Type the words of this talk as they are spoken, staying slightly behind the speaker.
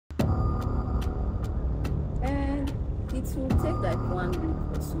it will take like 1 week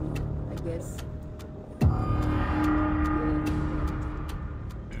or so, I guess.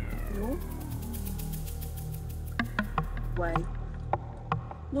 No? Why?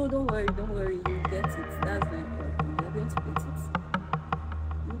 No, don't worry, you'll get it. That's my problem. You're going to get it.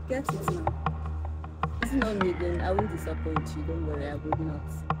 You'll get it now. It's not me again. I won't disappoint you. Don't worry, I will not.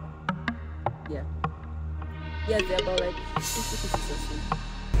 Yeah. Yes, they're about like 50 pieces or so.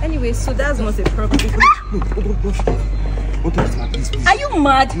 Anyway, so that's not a problem. Okay, are you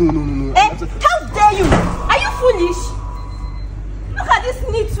mad? No. How dare you? Are you foolish? Look at this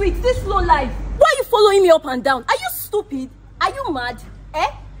nitwit, this low life. Why are you following me up and down? Are you stupid? Are you mad?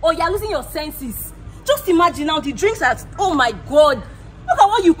 Or you're losing your senses? Just imagine now the drinks are... Oh my God. Look at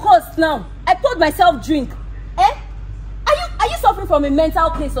what you caused now. I poured myself drink. Are you suffering from a mental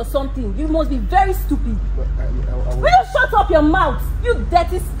case or something? You must be very stupid. Will you shut up your mouth, you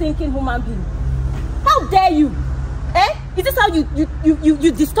dirty, stinking human being? How dare you? Is this how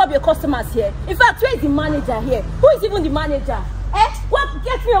you disturb your customers here? In fact, where is the manager here? Who is even the manager? What?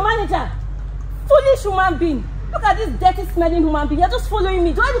 Get me your manager. Foolish human being. Look at this dirty, smelling human being. You're just following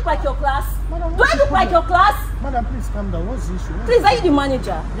me. Do I look like your class? Madam, do I look like your class? Madam, please calm down. What's the issue? Please, are you the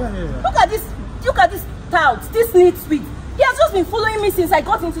manager? Yeah. Look at this tout, this nitwit. He has just been following me since I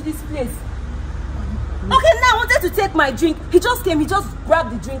got into this place. Okay, now I wanted to take my drink. He just came, he just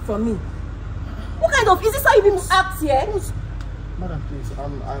grabbed the drink from me. What kind of, is this how you people act here? Madam, please,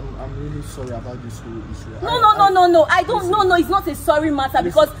 I'm really sorry about this whole issue. No, I don't know. No, it's not a sorry matter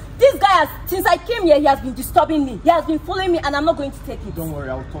because this guy has, since I came here, he has been disturbing me. He has been following me and I'm not going to take it. Don't worry,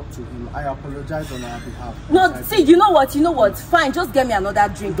 I'll talk to him. I apologize on our behalf. No, see, you know what? Fine, just get me another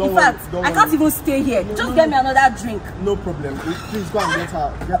drink. In fact, I can't even stay here. Just get me another drink. No problem. Please go and get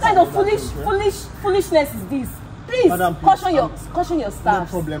her. What kind of foolishness is this? Please, Madam, caution your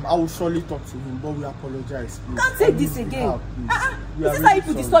staff. No problem. I will surely talk to him, but we apologize. Please. Can't take this again. This is how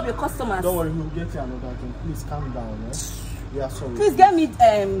you disturb your customers. Don't worry, we'll get you another drink. Please calm down. We are sorry. Please get me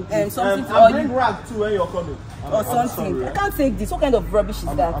something to I'll bring rag too when you're coming. Or something. Sorry, I can't take this. What kind of rubbish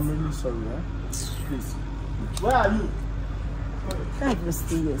is that? I'm really sorry. Please. Where are you? You can't even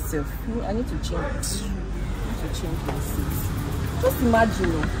stay yourself. I need to change. My seats. Just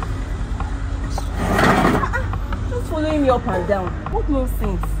imagine. Just following me up and down. What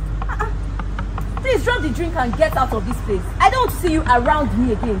nonsense. Please drop the drink and get out of this place. I don't want to see you around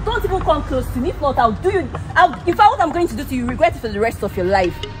me again. Don't even come close to me. If not, I'll do you. In fact, what I'm going to do to you, regret it for the rest of your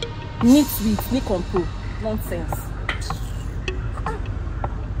life. Nitwit, control. Nonsense.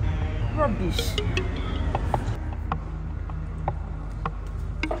 Rubbish.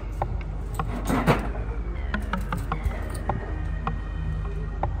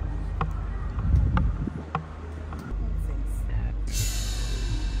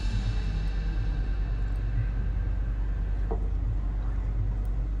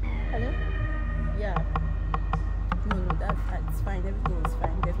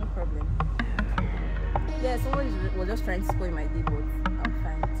 Yeah, someone was just trying to spoil my day, but I'm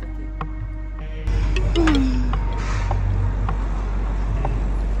fine. It's okay.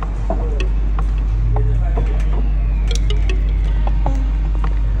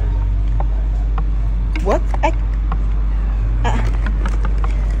 What? I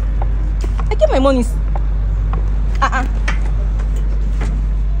get my money.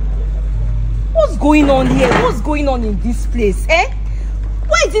 What's going on here? What's going on in this place?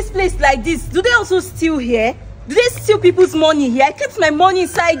 Why is this place like this? Do they also steal here? Do they steal people's money here? I kept my money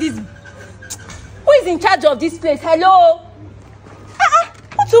inside this. Who is in charge of this place? Hello?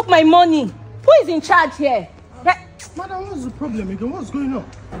 Who took my money? Who is in charge here? Madam, what's the problem again? What's going on?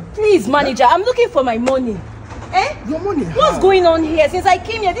 Please, manager, I'm looking for my money. Your money? What's going on here? Since I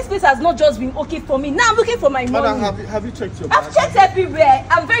came here, this place has not just been okay for me. Now I'm looking for my money. Madam, have you checked your bag? I've checked everywhere.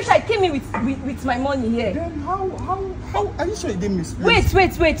 I'm very sure I came in with my money here. Then how are you sure you didn't misplace?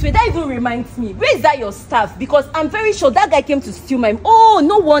 Wait. That even reminds me. Where is that your staff? Because I'm very sure that guy came to steal my... Oh,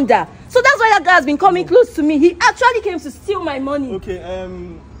 no wonder. So that's why that guy has been coming close to me. He actually came to steal my money. Okay,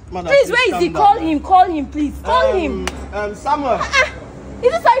 madam, please, where is he? Call him, please. Call him. Samuel.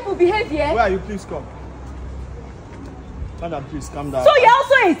 Is this how people behave here? Where are you? Please come. Madam, please calm down. So you're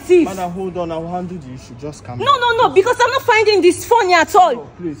also a thief? Madam, hold on. I will handle the issue. Just calm down. No, because I'm not finding this funny at all. No,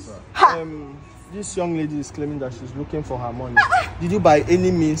 please. This young lady is claiming that she's looking for her money. Did you by any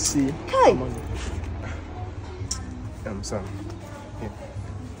means see her money? Sam. Yeah.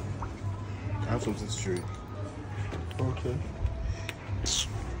 I have something to show you. Okay.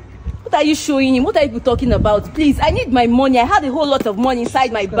 What are you showing him? What are you talking about? Please, I need my money. I had a whole lot of money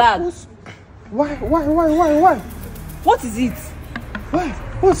inside my bag. Why? What is it? Why?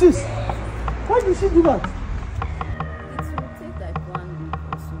 What's this? Why did she do that? It's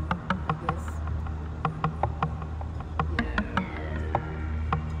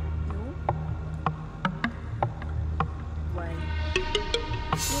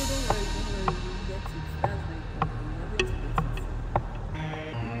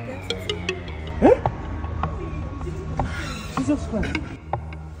Jesus Christ.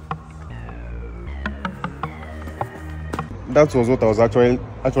 That was what I was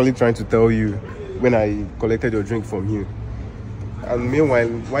actually trying to tell you when I collected your drink from you. And meanwhile,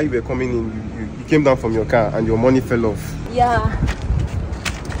 while you were coming in, you came down from your car and your money fell off. Yeah.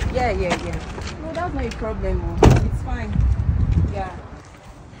 No, that's not a problem. It's fine. Yeah.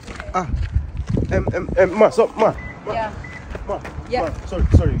 Ma, sorry.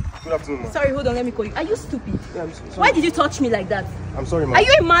 Good afternoon, ma. Sorry, hold on, let me call you. Are you stupid? Yeah, I'm sorry. Why did you touch me like that? I'm sorry, ma. Are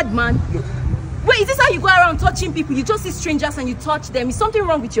you a madman? No. Wait, is this how you go around touching people? You just see strangers and you touch them. Is something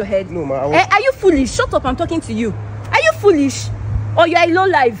wrong with your head? No, ma. Are you foolish? Shut up, I'm talking to you. Are you foolish? Or you're a low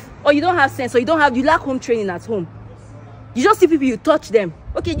life? Or you don't have sense? Or you lack home training at home? You just see people, you touch them.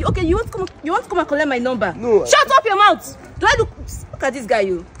 Okay, you want to come and collect my number? No. Shut up your mouth! Do I look at this guy,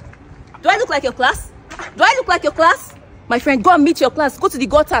 you? Do I look like your class? Do I look like your class? My friend, go and meet your class. Go to the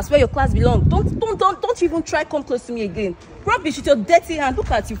gutters where your class belongs. Don't even try come close to me again. Rubbish with your dirty hand.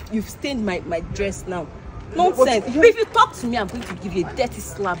 Look at you. You've stained my dress now. Nonsense. But if you talk to me, I'm going to give you a dirty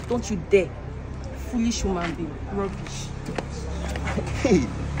slap. Don't you dare. Foolish woman being. Rubbish. Hey.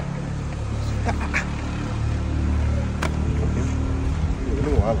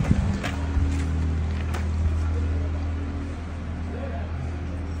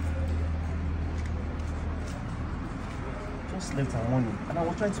 Just left her money, and I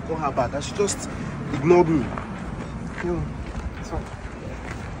was trying to call her back, and she just Ignored me. no. It's fine.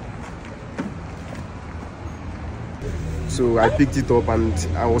 So I picked it up and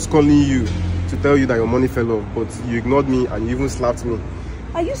I was calling you to tell you that your money fell off, but you ignored me and you even slapped me.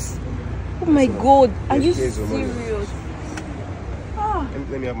 Are you? Oh my God! Are you Here's your money. serious?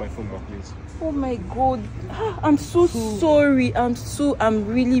 Let me have my phone back, please. Oh my God! I'm so sorry. I'm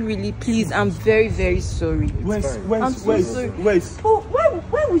really pleased. I'm very sorry. Wait. Oh,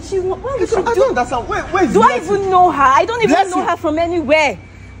 why would she want? Why would she I do? don't understand. Where's Do I even know her? I don't even Blessing. know her from anywhere.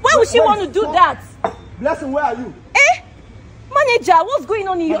 Why would she Where want is to do Tom? that? Blessing, where are you? Manager, what's going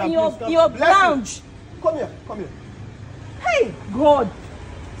on in your Blessing. lounge? Come here. Hey, God.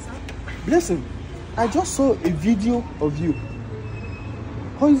 Blessing, I just saw a video of you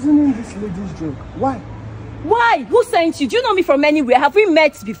poisoning this lady's drink. Why? Why? Who sent you? Do you know me from anywhere? Have we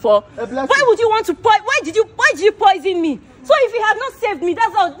met before? Blessing. Why would you want to poison? Why did you poison me? So if you have not saved me,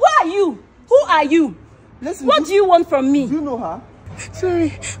 that's all. Who are you? Who are you? Blessing, What do you want from me? Do you know her? Sorry,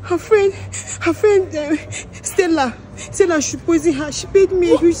 her friend, Stella should poison her. She paid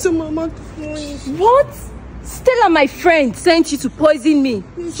me a huge sum amount of money. What? Stella, my friend, sent you to poison me.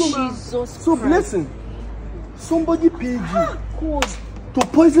 So Christ. Blessing, somebody paid you God. to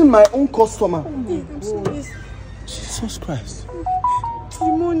poison my own customer. I'm sorry. Jesus Christ. The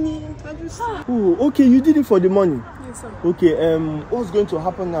money. I just... Oh, okay, you did it for the money. Yes, sir. Okay, what's going to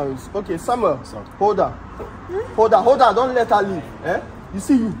happen now is, okay, Samuel, hold her. Hold her, don't let her leave. You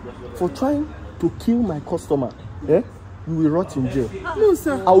see, you, for trying to kill my customer, you will rot in jail. No,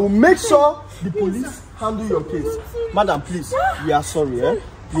 sir. I will make sure the police handle your case. Madam, please, we are sorry,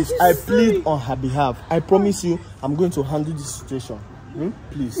 Please, I plead on her behalf. I promise you, I'm going to handle this situation.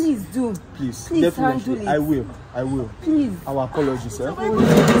 Please. Please do. Please, Please definitely. handle it. I will. Please. Our apologies, I'm sorry.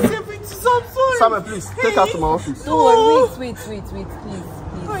 Samuel, please, take her to my office. Don't worry. Wait, please.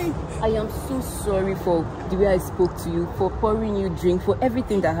 I am so sorry for the way I spoke to you, for pouring you drink, for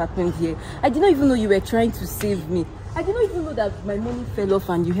everything that happened here. I did not even know you were trying to save me. I did not even know that my money fell off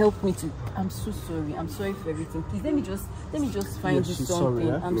and you helped me to. I'm so sorry. I'm sorry for everything. Please let me just find you she's something.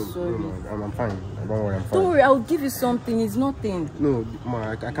 sorry, I'm sorry. No, I'm fine. Don't worry, I'm fine. Don't worry, I'll give you something. It's nothing. No,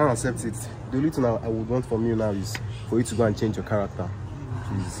 ma, I can't accept it. The only thing I would want from you now is for you to go and change your character.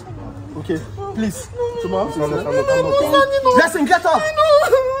 Please. Okay, please, to my office. No. Blessing, get up!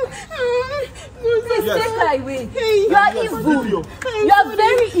 Please Yes. take her away. You are Yes, evil. video. You are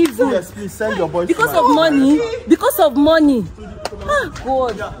very evil. Yes, please send your boy Because to of my money. Because of money. Ah,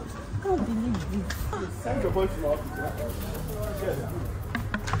 God. I can't believe this. Send your boy to my office.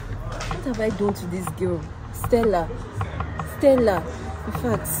 What have I done to this girl? Stella. In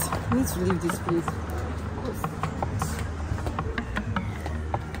fact, I need to leave this place.